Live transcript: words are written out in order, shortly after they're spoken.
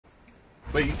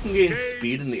Wait, you can gain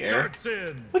speed in the air?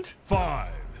 What?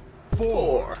 5,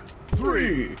 4,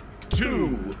 3, 2,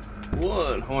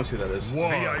 1. I want to see what that is.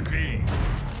 VIP.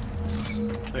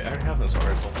 Wait, I already have this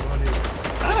already. What do I do?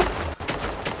 Ah!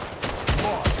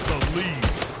 Lost the lead.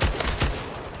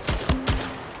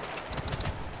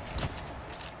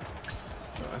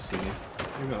 Oh, I see you.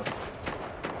 Here you go.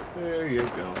 There you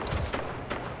go.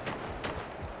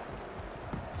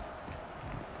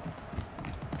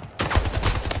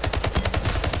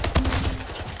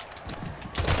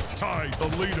 Ty the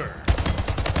leader.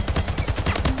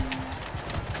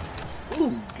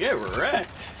 Ooh, get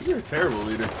wrecked. You're a terrible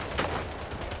leader.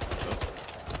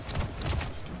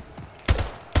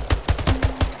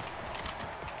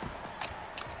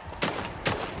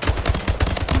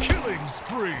 Killing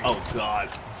spree. Oh, God.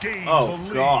 Gain Oh, the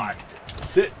lead. God.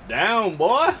 Sit down,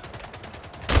 boy.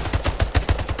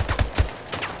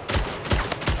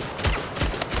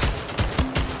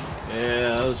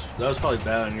 Yeah, that was probably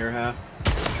bad on your half.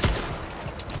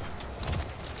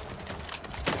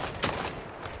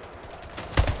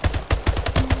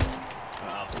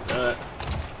 I'll do that.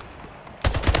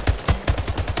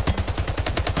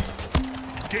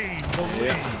 Gain the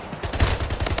Yeah. lead.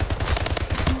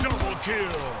 Double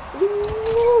kill.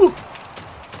 Ooh.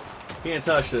 Can't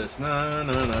touch this. No,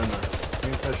 no, no, no.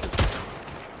 Can't touch this.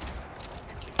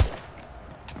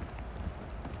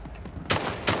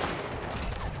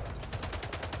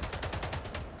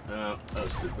 No, that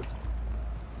was stupid.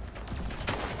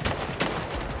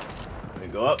 Let me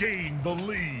go up. Gain the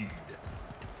lead.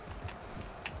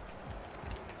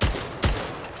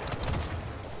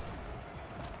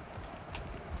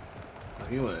 Oh,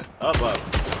 he went up, up.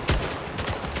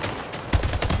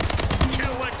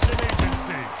 Collection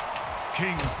agency. Sit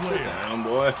Kingslayer. down,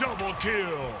 boy. Double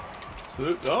kill.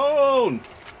 Sit down.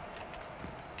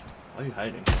 Why are you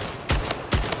hiding?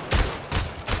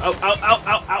 Ow, ow, ow,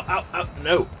 ow, ow, ow, ow.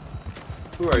 No.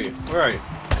 Who are you? Where are you?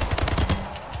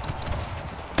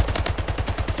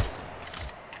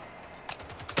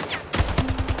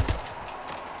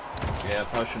 Yeah,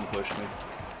 probably shouldn't push me.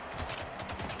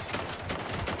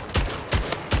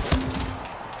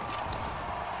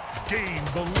 Gain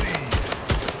the lead.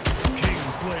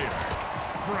 Kingslayer.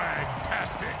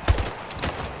 Fragtastic.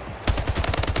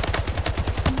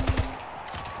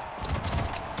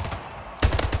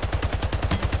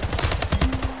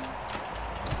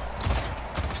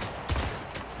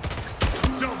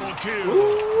 Double kill.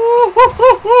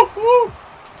 Ooh,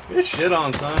 get shit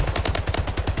on, son.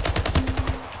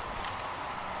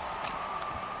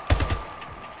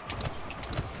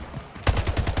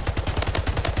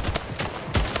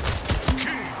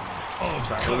 King of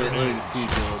Sorry, let me carnage. just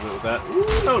tease you a little bit with that.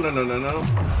 Ooh, no, no, no, no, no.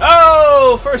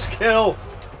 Oh, first kill.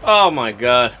 Oh my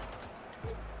god.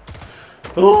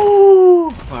 Ooh.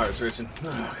 My heart's racing.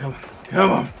 Oh, come on.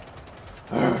 Come on.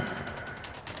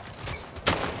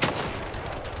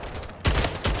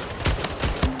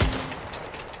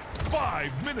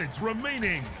 5 minutes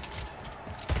remaining.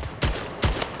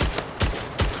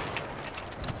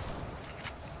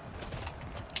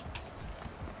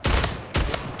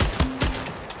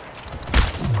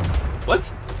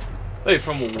 What? Wait,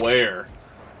 from where?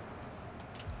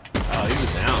 Oh, he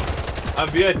was down. I'm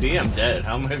VIP, I'm dead.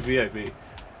 How am I VIP?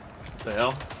 What the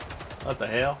hell? What the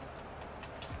hell?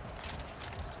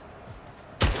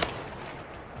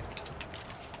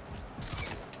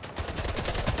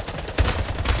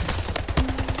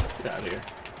 Get out of here.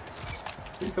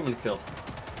 Who are you coming to kill?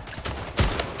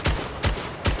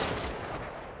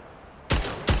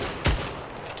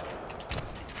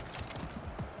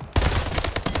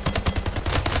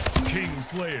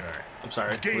 Kingslayer. I'm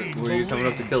sorry. Gain Were the you coming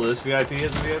up to lead. kill this VIP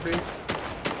as a VIP?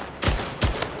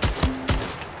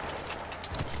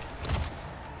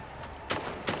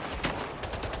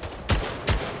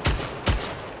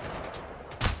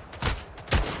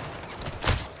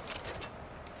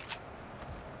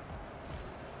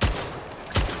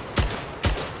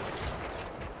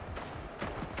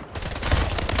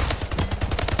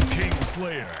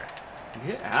 Kingslayer.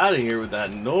 Get out of here with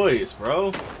that noise,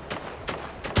 bro.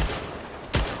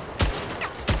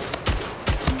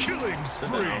 Killing spree.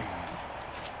 down.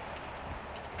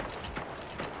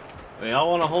 I mean, I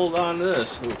want to hold on to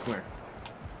this. Ooh, come here.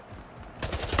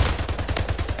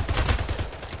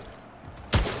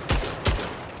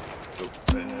 Oh,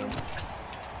 they hit him.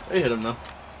 They hit him, though.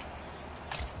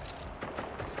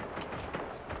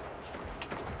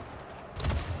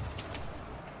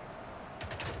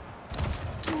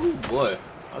 Ooh, boy.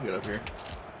 I'll get up here.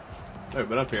 I've never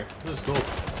been up here. This is cool.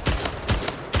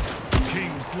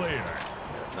 Kingslayer.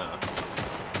 Yeah, nah.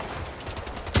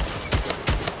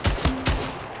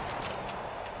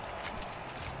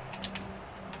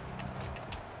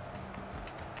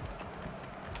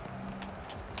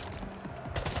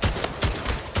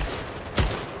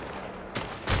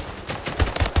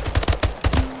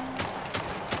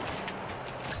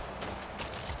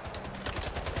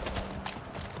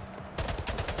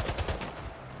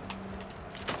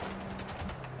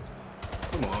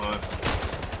 Come on.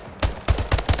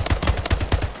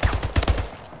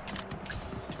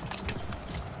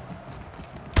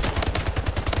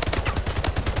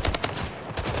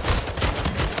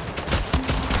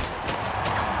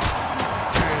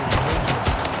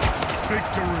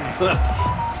 Victory.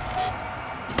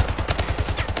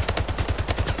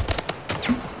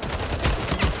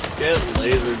 Get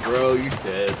lasered, bro. You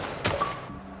dead.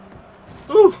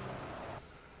 Whew.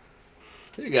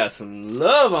 You got some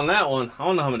love on that one. I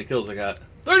don't know how many kills I got.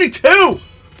 32!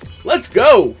 Let's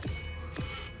go!